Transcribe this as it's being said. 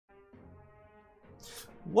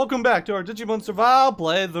Welcome back to our Digimon Survival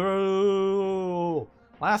playthrough!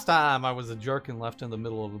 Last time I was a jerk and left in the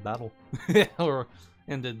middle of a battle. Or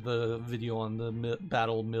ended the video on the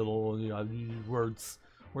battle middle. You know, words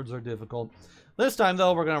are difficult. This time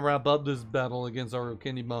though, we're gonna wrap up this battle against our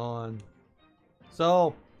Renamon.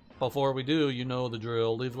 So, before we do, you know the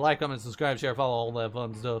drill. Leave a like, comment, subscribe, share, follow, all that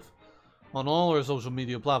fun stuff on all our social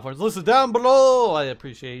media platforms. Listen down below! I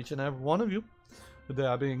appreciate each and every one of you. With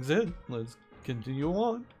that being said, let's continue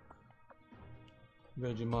on.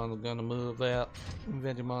 Vegemon's gonna move out.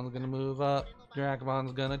 Vegemon's gonna move up.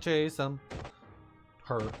 Dracomon's gonna chase him.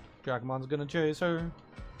 Her. Dracomon's gonna chase her.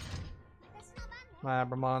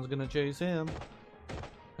 Labramon's gonna chase him.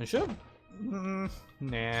 I should.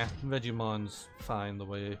 Nah. Vegemon's fine the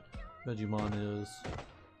way Vegemon is.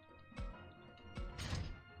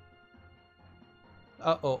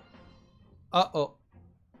 Uh-oh. Uh-oh.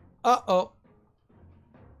 Uh-oh.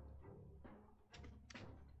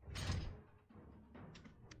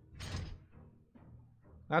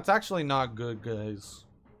 That's actually not good, guys.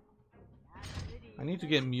 I need to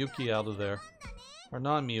get Miyuki out of there. Or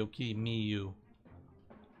not Miyuki, Miyu.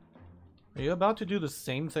 Are you about to do the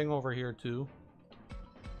same thing over here, too?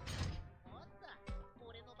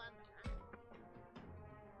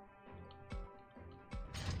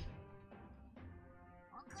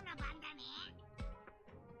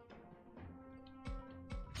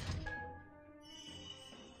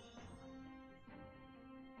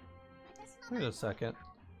 Wait a second.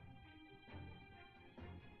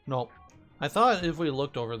 Nope. I thought if we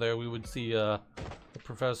looked over there, we would see the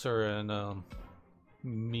professor and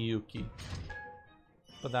Miyuki.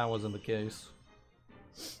 But that wasn't the case.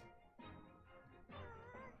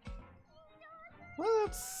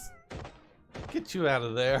 Let's get you out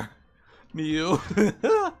of there, Miyu.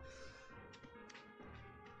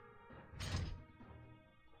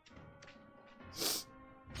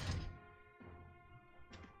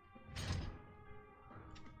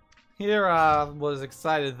 Here I was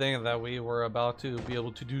excited thinking that we were about to be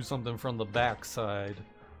able to do something from the backside.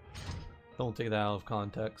 Don't take that out of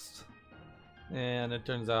context. And it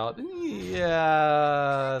turns out,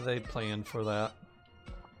 yeah, they planned for that.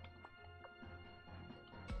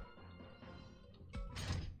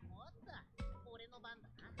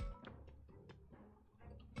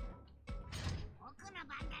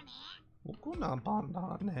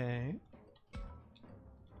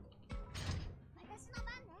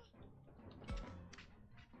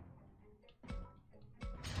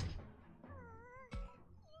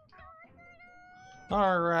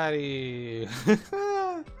 Alrighty.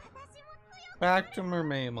 Back to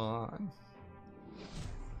Renamon.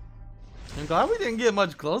 I'm glad we didn't get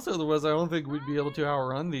much closer, otherwise I don't think we'd be able to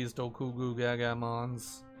outrun these Tokugu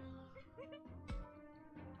Gagamons.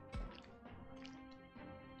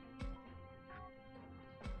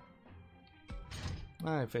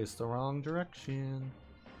 I faced the wrong direction.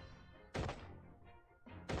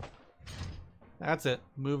 That's it.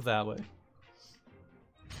 Move that way.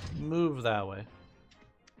 Move that way.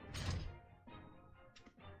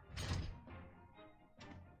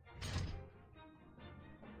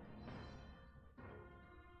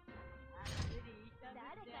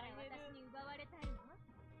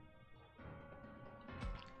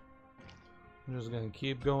 I'm just gonna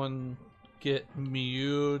keep going, get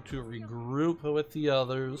Miyu to regroup with the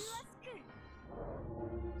others.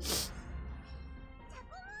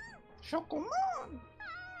 Shokomon!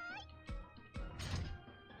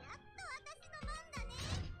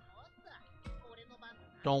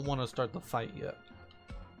 Don't want to start the fight yet.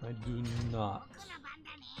 I do not.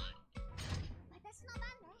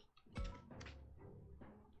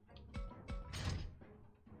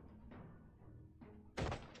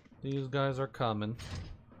 These guys are coming.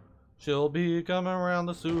 She'll be coming around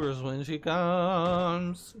the sewers when she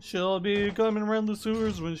comes. She'll be coming around the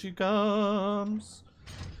sewers when she comes.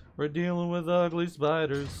 We're dealing with ugly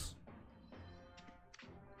spiders.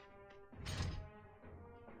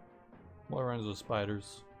 What rhymes with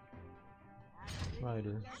spiders?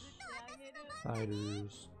 Spiders.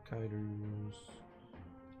 Spiders. Kiters.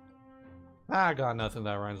 I got nothing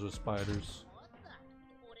that rhymes with spiders.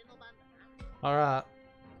 Alright.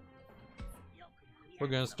 We're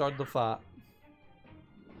gonna start the fight.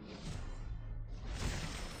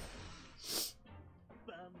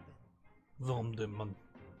 Ventornado.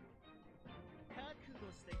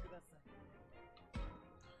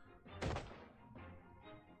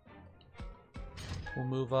 We'll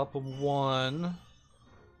move up a 1.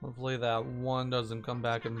 Hopefully that 1 doesn't come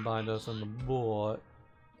back and bite us in the butt.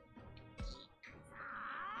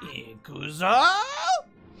 Ikuzo!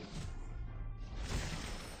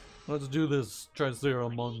 Let's do this,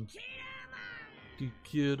 Triceramon.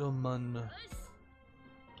 Digimon.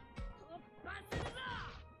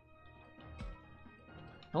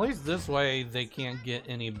 At least this way they can't get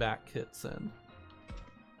any back hits in.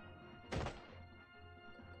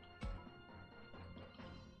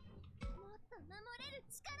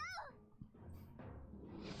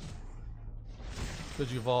 Could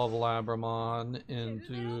you evolve Labramon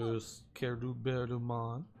into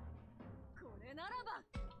Renamon?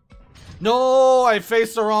 No, I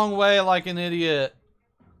faced the wrong way like an idiot.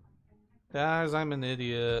 Guys, I'm an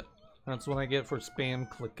idiot. That's what I get for spam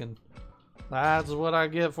clicking. That's what I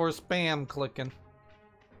get for spam clicking.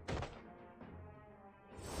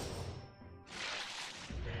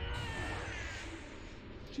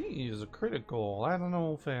 Jeez, a critical. I don't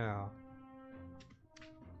know if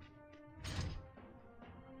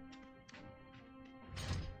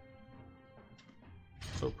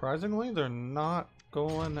surprisingly, they're not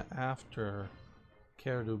going after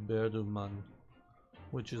Renamon,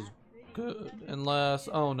 which is good. Unless,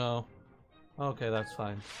 oh no. Okay, that's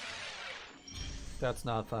fine. That's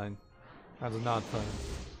not fine. That's not fine.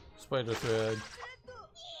 Spider thread.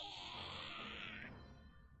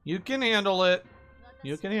 You can handle it.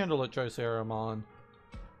 You can handle it, Renamon.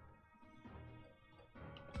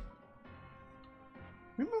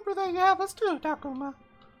 Remember that? Yeah, let's do it, Takuma.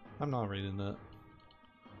 I'm not reading that.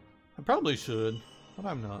 I probably should, but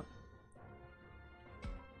I'm not.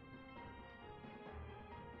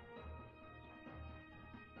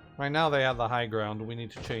 Right now they have the high ground. We need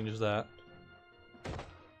to change that.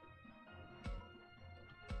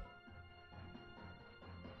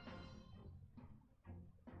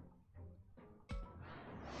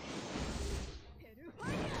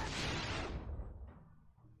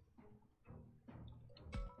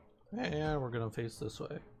 And we're gonna face this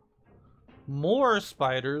way. More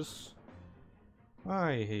spiders.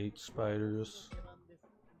 I hate spiders.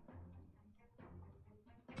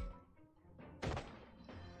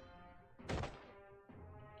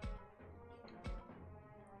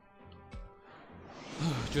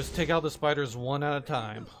 Just take out the spiders one at a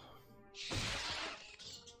time.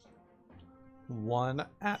 One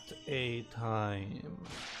at a time.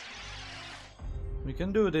 We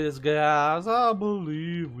can do this, guys. I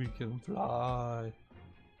believe we can fly.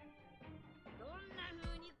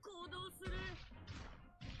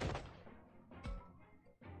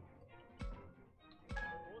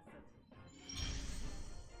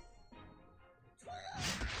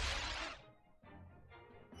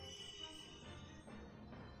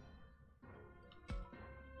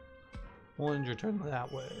 We'll end your turn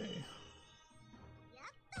that way.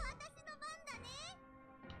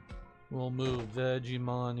 We'll move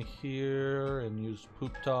Digimon here and use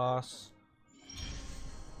Poop Toss.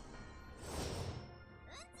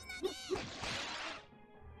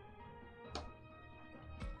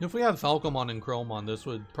 If we had Falcomon and Chromon, this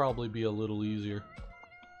would probably be a little easier.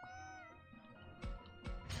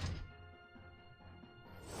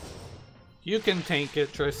 You can tank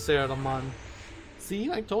it, Triceramon. See,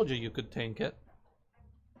 I told you could tank it.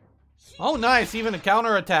 Oh, nice! Even a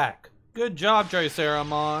counterattack! Good job,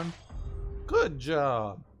 Triceramon. Good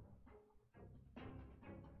job.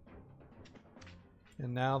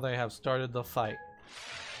 And now they have started the fight.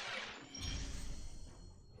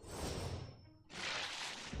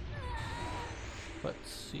 Let's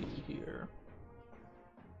see here.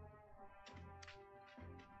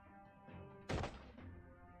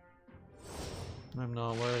 I'm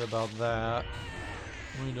not worried about that.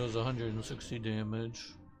 Only does 160 damage.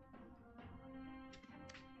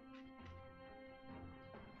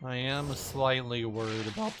 I am slightly worried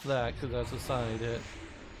about that because that's a side hit.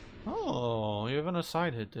 Oh, even a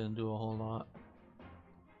side hit didn't do a whole lot.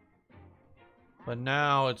 But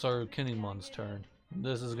now it's our Kinemon's turn.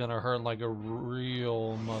 This is gonna hurt like a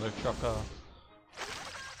real mother trucker.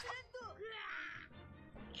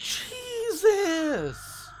 Jesus!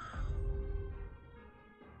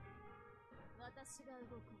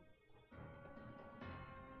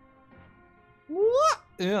 What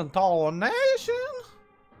in tarnation?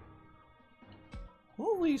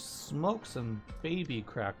 Holy smokes and baby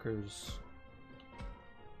crackers.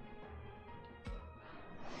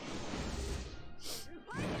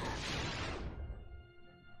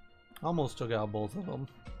 Almost took out both of them.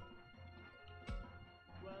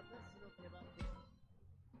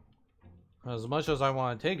 As much as I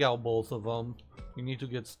want to take out both of them, we need to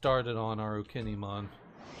get started on our Kinemon.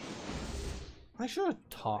 I should have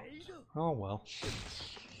talked. Oh well.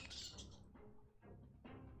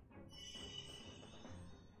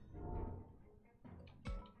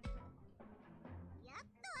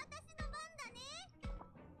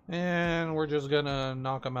 And we're just gonna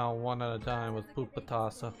knock them out one at a time with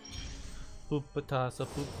Pupatasa. Poopatasa,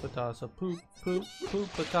 poopatasa, poop, poop,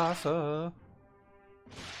 poopatasa.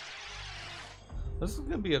 This is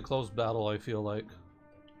gonna be a close battle, I feel like.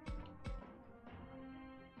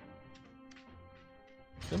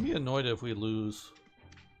 Gonna be annoyed if we lose.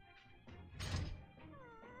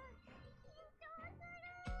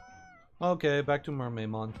 Okay, back to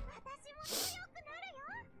Mermaidmon.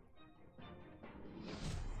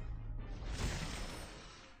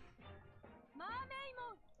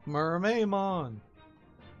 Mermaidmon!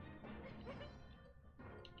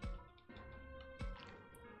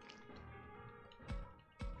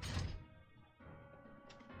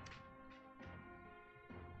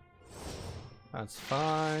 That's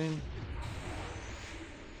fine.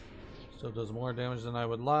 Still does more damage than I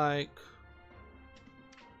would like.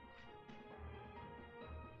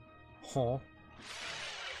 Huh.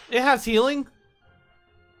 It has healing?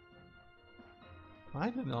 I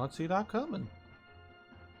did not see that coming.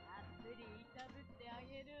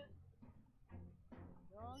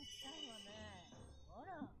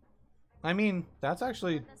 I mean, that's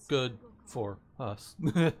actually good for us.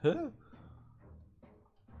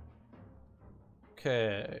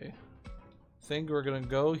 Okay. Think we're gonna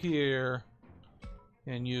go here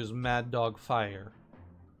and use Mad Dog Fire.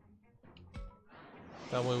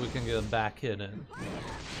 That way we can get a back hit in.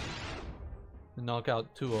 And knock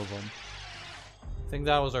out 2 of them. I think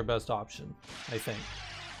that was our best option. I think.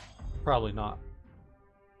 Probably not.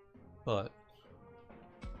 But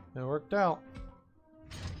it worked out.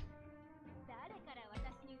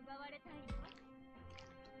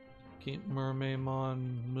 Keep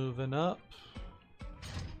Mermaidmon moving up.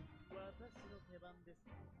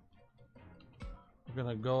 We're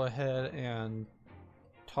gonna go ahead and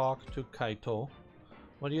talk to Kaito.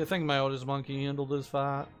 What do you think, my oldest monkey handled this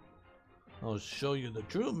fight? I'll show you the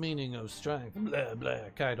true meaning of strength. Blah blah,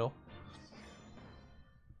 Kaito.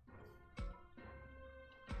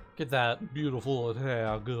 Get that beautiful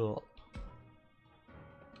attack up.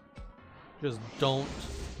 Just don't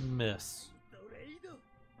miss.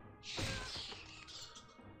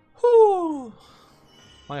 Whew.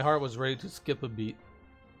 My heart was ready to skip a beat.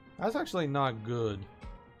 That's actually not good.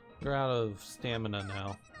 You're out of stamina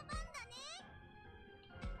now.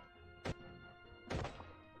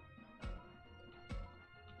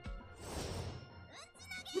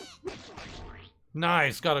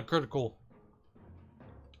 Nice, got a critical.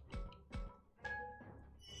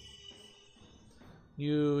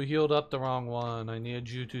 You healed up the wrong one. I need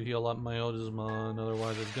you to heal up my Otismon,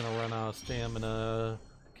 otherwise it's gonna run out of stamina.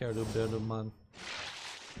 Gettr.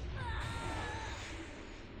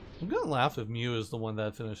 I'm gonna laugh if Mew is the one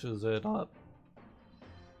that finishes it up.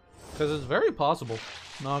 Because it's very possible.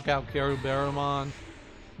 Knock out Gettr,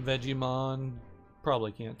 Vegemon.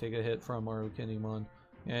 Probably can't take a hit from Arukenimon.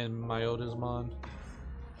 And my Otismon.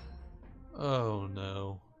 Oh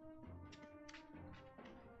no.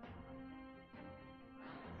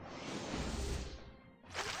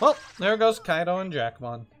 Well, there goes Kaido and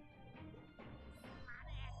Jackmon.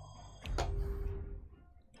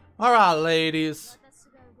 Alright, ladies.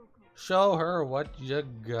 Show her what you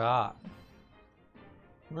got.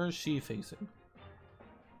 Where's she facing?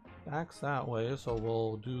 Back's that way, so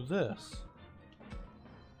we'll do this.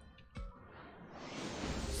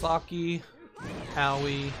 Saki,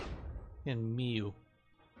 Aoi, and Miu.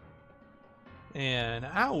 And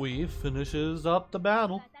Aoi finishes up the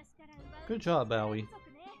battle. Good job, Aoi.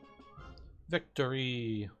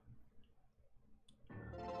 Victory!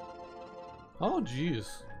 Oh jeez,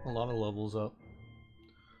 a lot of levels up.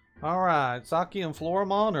 Alright, Saki and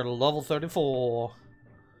Floramon are level 34.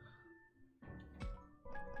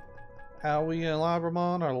 Aoi and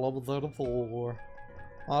Labramon are level 34.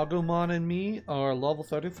 Agumon and me are level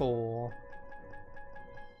 34.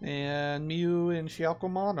 And Mew and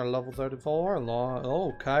Shiakumon are level 34.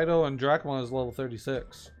 Oh, Kaido and Dracmon is level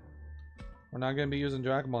 36. We're not going to be using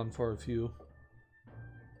Dracmon for a few.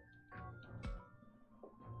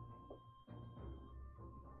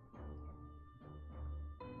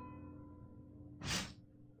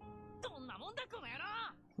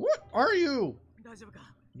 What are you?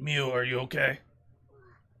 Mew, are you okay?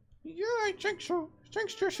 Yeah, I think so.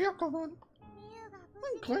 Thanks to Shiakumon.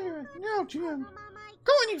 I'm clear. Now, Jim.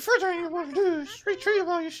 Go any further you want to do. Retrieve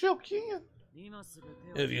all you still can.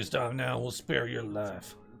 If you stop now, we'll spare your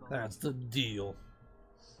life. That's the deal.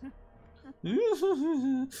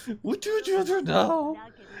 What would you rather know?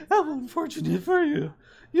 How unfortunate for you.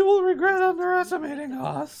 You will regret underestimating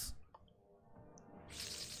us.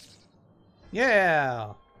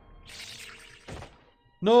 Yeah.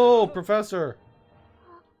 No, Professor.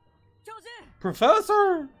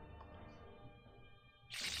 Professor.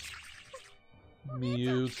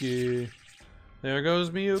 Miyuki. There goes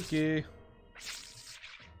Miyuki.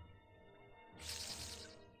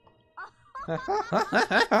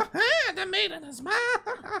 The maiden is mine.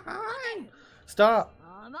 Stop.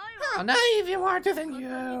 How naive you are to think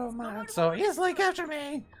you might so easily capture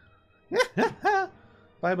me.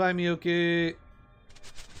 Bye-bye, Miyuki.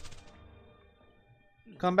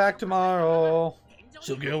 Come back tomorrow.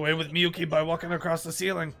 She'll get away with Miyuki by walking across the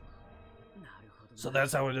ceiling. So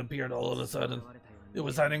that's how it appeared all of a sudden. It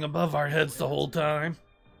was hiding above our heads the whole time.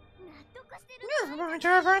 Never mind,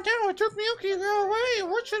 right now. It took Miyuki away.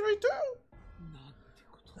 What should we do?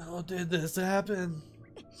 How did this happen?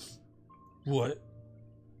 What?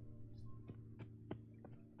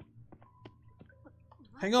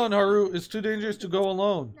 Hang on, Haru. It's too dangerous to go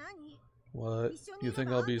alone. What? You think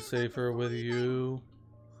I'll be safer with you?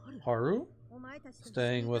 Haru?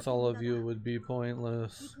 Staying with all of you would be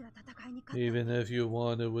pointless. Even if you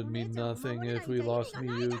won, it would mean nothing if we lost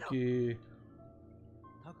Miyuki.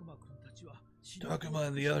 Takuma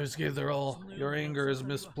and the others gave their all. Your anger is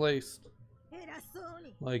misplaced.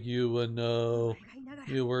 Like you would know.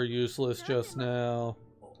 You were useless just now.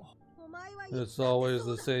 It's always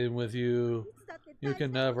the same with you. You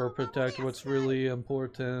can never protect what's really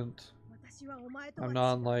important. I'm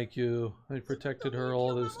not like you. I protected her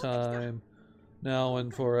all this time. Now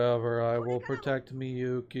and forever, I will protect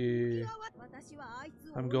Miyuki.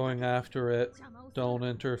 I'm going after it. Don't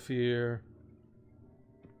interfere.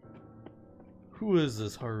 Who is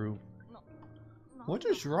this Haru? What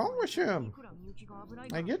is wrong with him?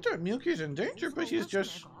 I get that Miyuki's in danger, but he's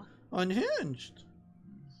just unhinged.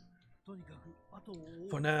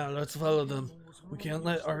 For now, let's follow them. We can't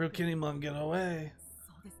let Arukinimon get away.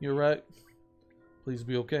 You're right. Please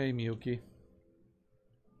be okay, Miyuki.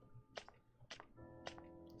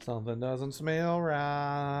 Something doesn't smell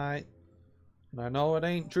right. And I know it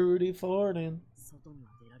ain't Trudy Fordin.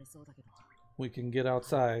 We can get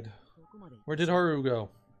outside. Where did Haru go?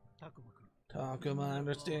 Takuma, I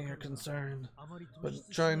understand your concern, but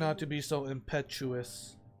try not to be so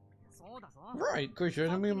impetuous. Right, because your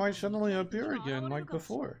enemy might suddenly appear again like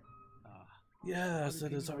before. Yes,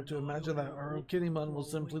 it is hard to imagine that Arukinimon will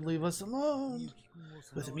simply leave us alone.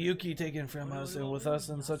 With Miyuki taken from us and with us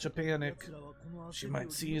in such a panic, she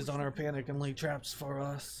might seize on our panic and lay traps for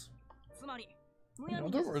us. In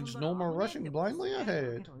other words, no more rushing blindly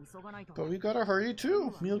ahead. But we gotta hurry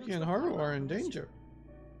too. Miyuki and Haru are in danger.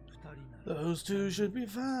 Those two should be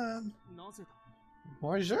fine.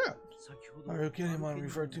 Why is that? Arukinimon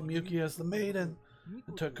referred to Miyuki as the maiden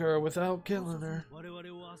and took her without killing her.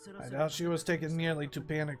 I doubt she was taken merely to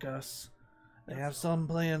panic us. They have some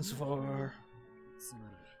plans for her.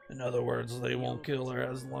 In other words, they won't kill her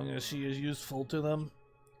as long as she is useful to them.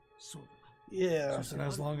 Yes, and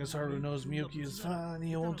as long as Haru knows Miyuki is fine,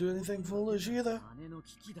 he won't do anything foolish either.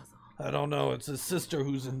 I don't know, it's his sister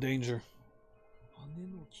who's in danger.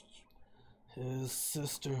 His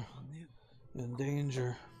sister in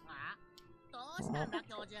danger.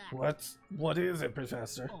 What is it,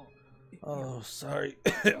 Professor? Oh, sorry.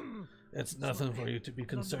 It's nothing for you to be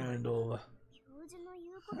concerned over.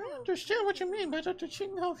 I understand what you mean by Dr.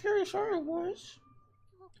 Ching, how furious Haru was.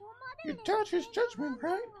 You doubt his judgment,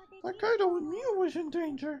 right? Like I don't knew was in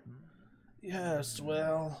danger. Yes,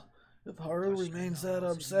 well, if Haru remains that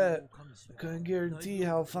upset, I couldn't guarantee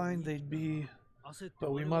how fine they'd be.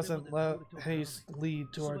 But we mustn't let haste lead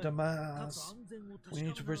to our demise. We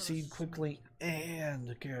need to proceed quickly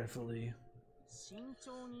and carefully.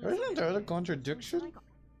 Isn't that a contradiction?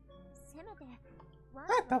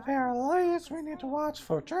 At the very least, we need to watch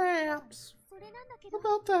for traps. What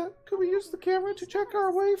about that? Could we use the camera to check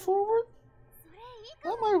our way forward?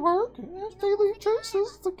 That might work. If they leave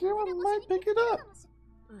traces, the camera might pick it up.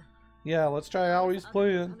 Yeah, let's try Aoi's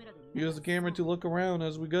plan. Use the camera to look around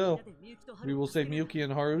as we go. We will save Miyuki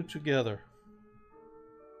and Haru together.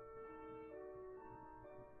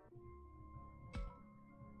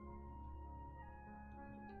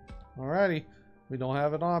 Alrighty. We don't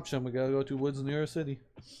have an option. We gotta go to woods near a city.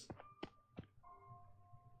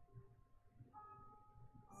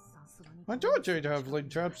 I told you to have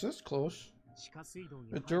laid traps this close.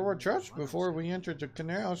 If there were traps before we entered the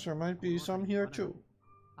canals, there might be some here too.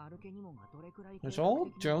 It's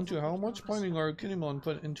all down to how much planning Arukinimon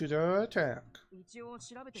put into their attack.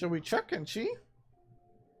 Shall we check and see?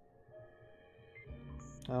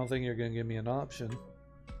 I don't think you're gonna give me an option.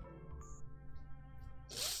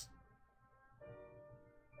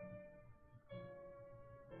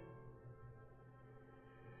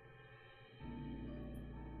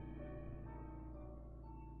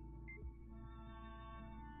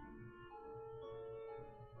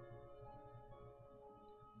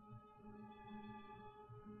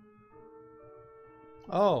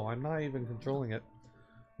 Oh, I'm not even controlling it.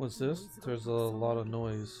 What's this? There's a lot of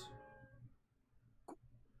noise.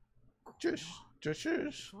 Just.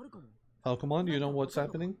 Oh, come on, do you know what's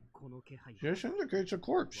happening? Just indicates a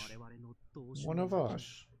corpse. One of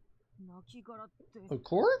us. A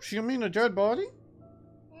corpse? You mean a dead body?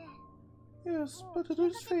 Yes, but it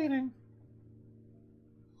is fading.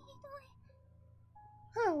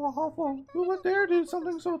 How awful. Who would dare do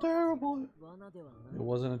something so terrible? It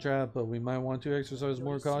wasn't a trap, but we might want to exercise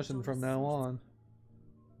more caution from now on.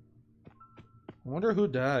 I wonder who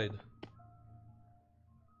died.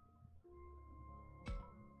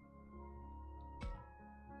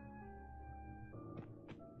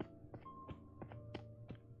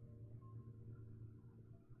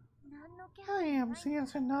 I am seeing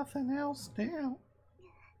nothing else now.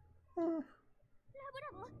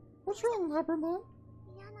 What's wrong, Lebermon?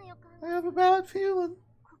 I have a bad feeling.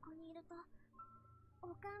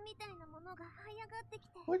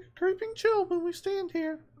 Like a creeping chill when we stand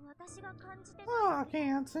here. Oh, I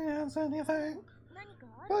can't sense anything.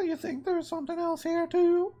 Well, you think there's something else here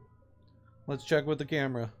too? Let's check with the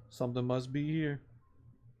camera. Something must be here.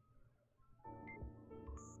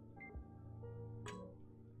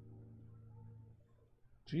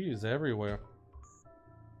 Geez, everywhere.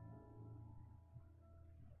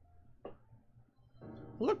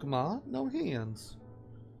 Look, Ma, no hands.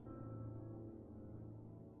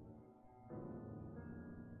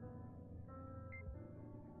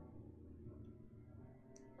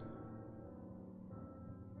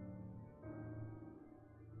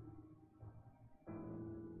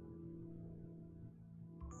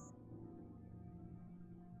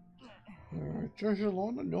 There's a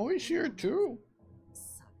lot of noise here too.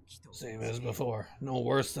 Same as before. No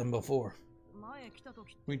worse than before.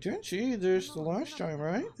 We didn't see this the last time,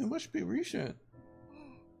 right? It must be recent.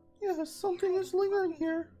 Yes, something is lingering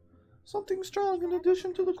here. Something strong in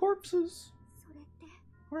addition to the corpses.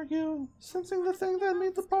 Are you sensing the thing that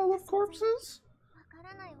made the pile of corpses?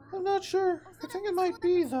 I'm not sure. I think it might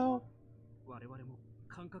be, though.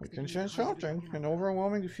 We can sense something, an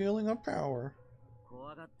overwhelming feeling of power.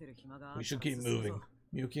 We should keep moving.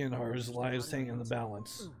 Yuki and Haru's lives hang in the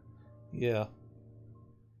balance. Yeah.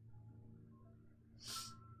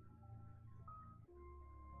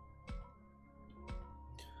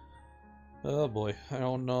 Oh boy, I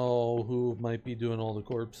don't know who might be doing all the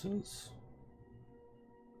corpses.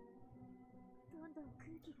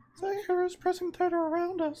 The air is pressing tighter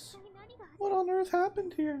around us. What on earth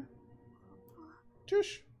happened here?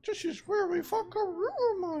 This is where we fought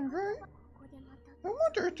Garurumon, right? I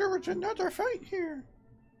wonder if there was another fight here.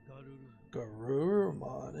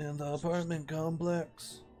 Garurumon in the apartment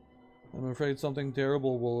complex. I'm afraid something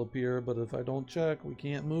terrible will appear, but if I don't check, we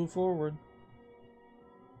can't move forward.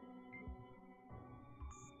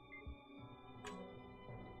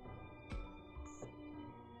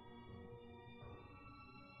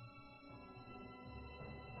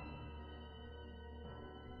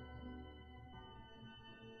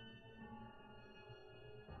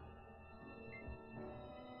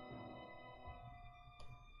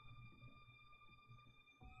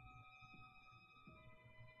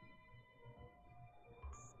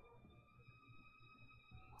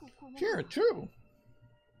 Here, too.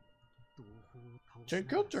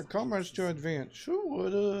 Take out their comrades to advance. Who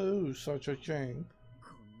would do such a thing?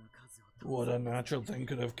 What unnatural thing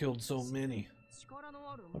could have killed so many?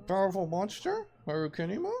 A powerful monster?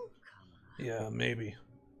 Arukenimon? Yeah, maybe.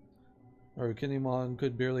 Arukenimon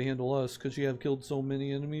could barely handle us. Could she have killed so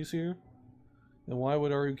many enemies here? And why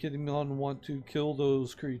would Arukenimon want to kill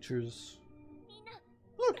those creatures?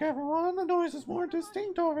 Look, everyone, the noise is more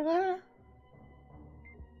distinct over there.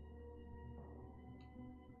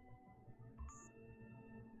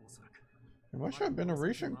 It must have been a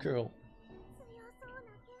recent kill.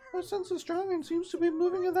 I sense a strong and seems to be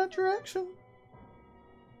moving in that direction.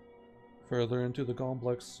 Further into the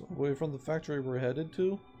complex, away from the factory we're headed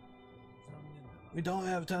to. We don't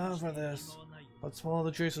have time for this. Let's follow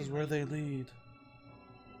the traces where they lead.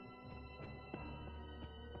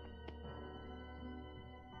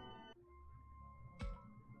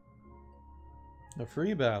 A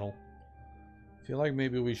free battle. I feel like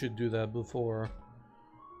maybe we should do that before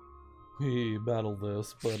we battle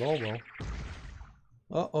this, but oh well.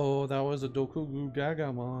 Uh-oh, that was a Dokugu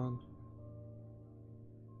Gagamon.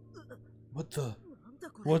 What the?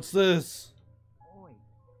 What's this?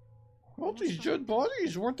 All these dead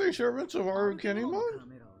bodies, weren't they servants of Arukenimon?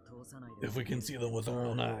 If we can see them with our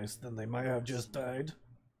own eyes, then they might have just died.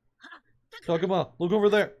 Takuma, look over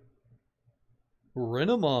there!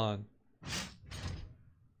 Renamon!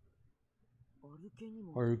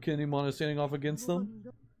 Arukenimon is standing off against them?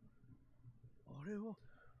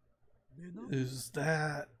 Is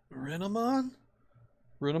that Renamon?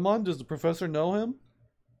 Renamon? Does the professor know him?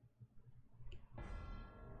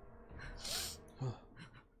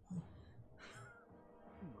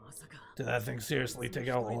 Did that thing seriously take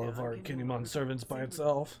out all of our Kinemon servants by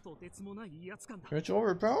itself? It's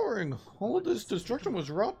overpowering. All of this destruction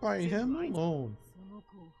was wrought by him alone.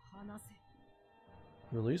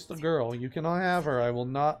 Release the girl. You cannot have her. I will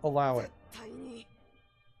not allow it.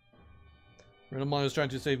 Renamon is trying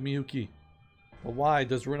to save Miyuki. But why?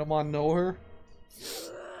 Does Renamon know her?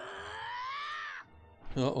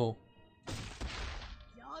 Uh-oh.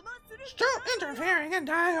 Stop interfering and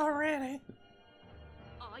die already!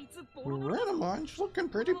 Renamon's looking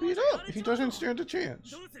pretty beat up. He doesn't stand a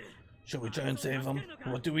chance. Should we try and save him?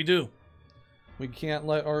 What do we do? We can't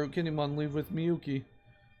let our Kinemon leave with Miyuki.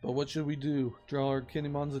 But what should we do? Draw our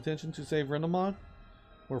Kinemon's attention to save Renamon?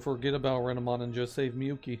 Or forget about Renamon and just save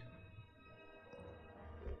Miyuki?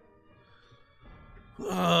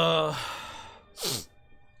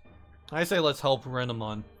 I say let's help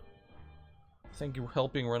Renamon. I think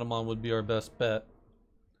helping Renamon would be our best bet.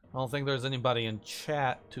 I don't think there's anybody in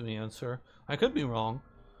chat to answer. I could be wrong.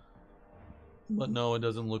 But no, it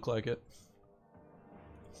doesn't look like it.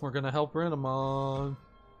 We're gonna help Renamon.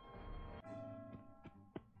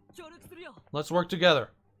 Let's work together.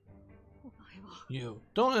 You,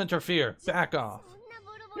 don't interfere. Back off.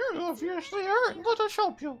 You're obviously hurt. Let us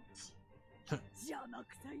help you.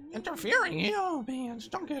 Interfering, you beings.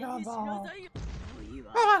 Don't get involved.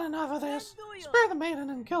 I've had enough of this. Spare the maiden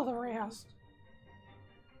and kill the rest.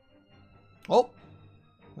 Oh,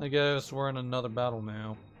 I guess we're in another battle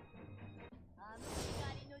now.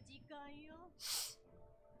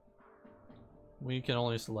 We can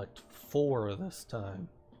only select 4 this time.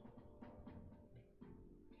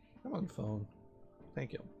 Come on, phone.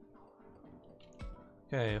 Thank you.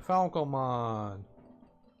 Okay, Falcomon,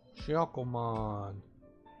 Shakomon,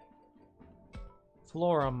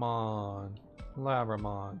 Floramon,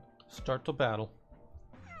 Labramon. Start the battle.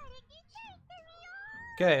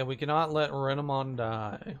 Okay, we cannot let Renamon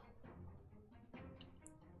die.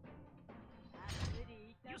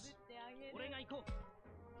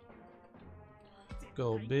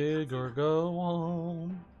 Go big or go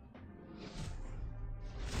home.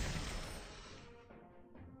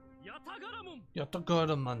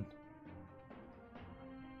 Yatagaramon.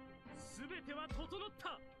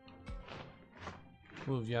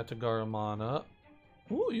 Move Yatagaramon up.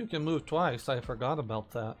 Ooh, you can move twice. I forgot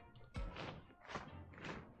about that.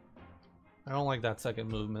 I don't like that second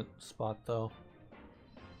movement spot though.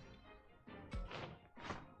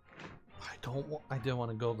 I didn't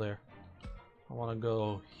want to go there. I want to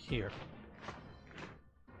go here.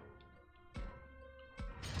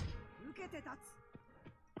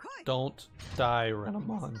 Don't die,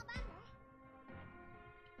 Renamon.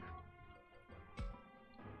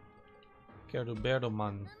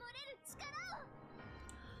 Keruberomon.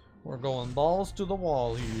 We're going balls to the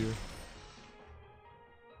wall here.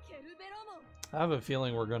 I have a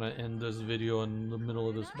feeling we're gonna end this video in the middle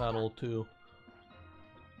of this battle too.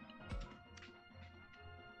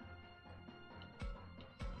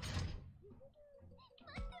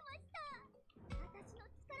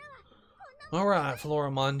 Alright,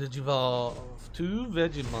 Floramon digivolve to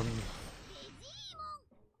Vegemon.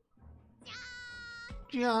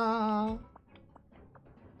 Yeah.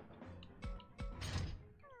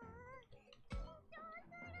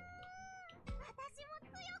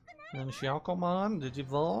 And Shakomon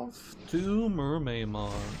digivolve to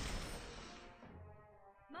Mermaidmon.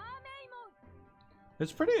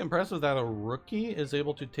 It's pretty impressive that a rookie is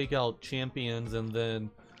able to take out champions and then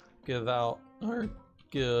give out or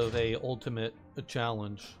give a ultimate a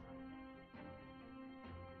challenge.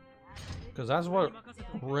 Because that's what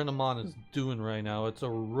Renamon is doing right now. It's a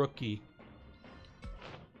rookie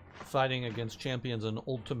fighting against champions and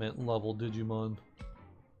ultimate level Digimon.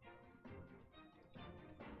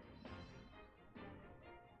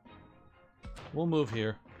 We'll move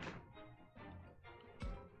here.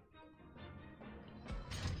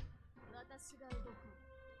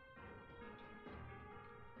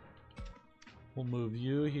 We'll move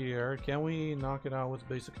you here. Can we knock it out with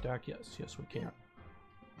basic attack? Yes, yes we can.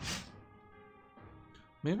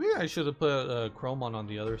 Maybe I should have put Chromon on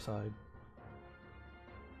the other side.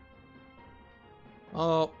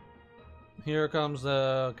 Oh, here comes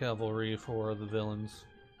the cavalry for the villains.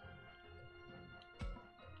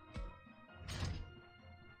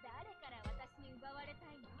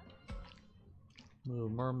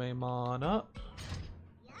 Move Mermaidmon up.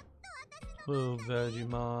 Move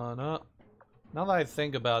Vegemon up. Now that I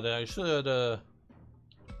think about it, I should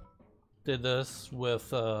did this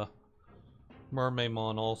with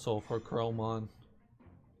Mermaidmon also for Crowmon.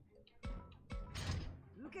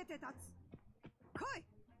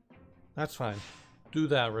 That's fine. Do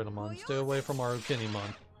that, Renamon. Stay away from our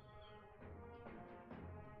Kinemon.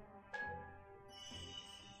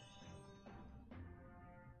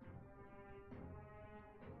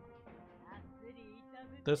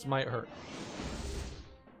 This might hurt.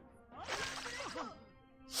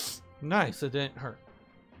 Nice, it didn't hurt.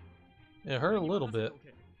 It hurt a little bit.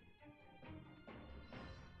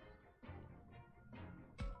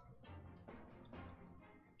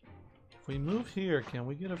 If we move here, can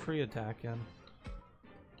we get a free attack in?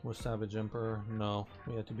 With Savage Emperor? No,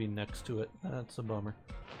 we have to be next to it. That's a bummer.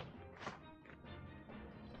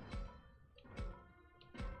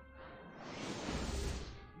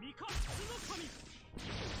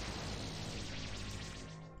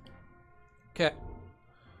 Okay.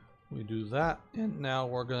 We do that, and now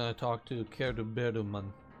we're gonna talk to Gettr.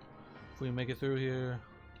 If we make it through here.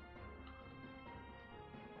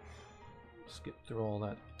 Let's get through all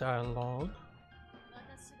that dialogue.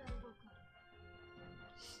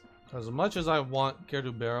 As much as I want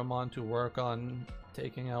Gettr to work on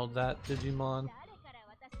taking out that Digimon,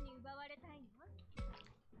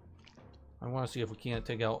 I want to see if we can't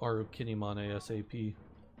take out our Kinemon ASAP.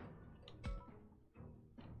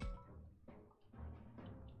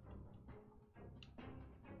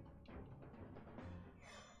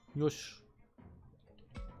 Yosh.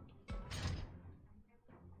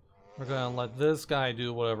 We're gonna let this guy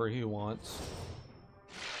do whatever he wants.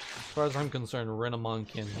 As far as I'm concerned, Renamon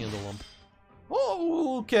can't handle him.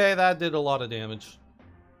 Oh, okay, that did a lot of damage.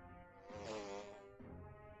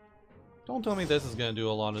 Don't tell me this is gonna do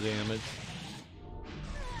a lot of damage.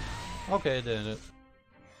 Okay, it didn't.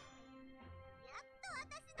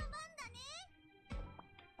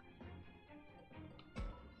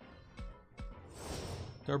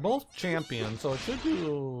 They're both champions, so it should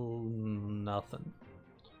do nothing.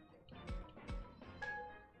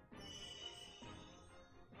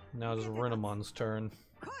 Now it's Renamon's turn.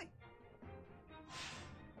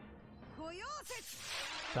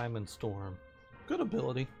 Diamond Storm. Good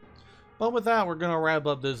ability. But with that, we're going to wrap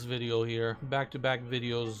up this video here. Back-to-back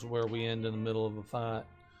videos where we end in the middle of a fight.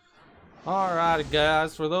 Alright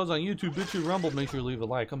guys, for those on YouTube, BitChute, Rumble, make sure you leave a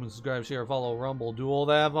like, comment, subscribe, share, follow Rumble, do all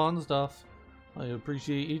that fun stuff. I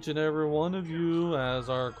appreciate each and every one of you as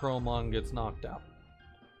our Crowmon gets knocked out.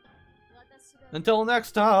 Until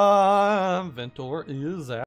next time, Ventor is out.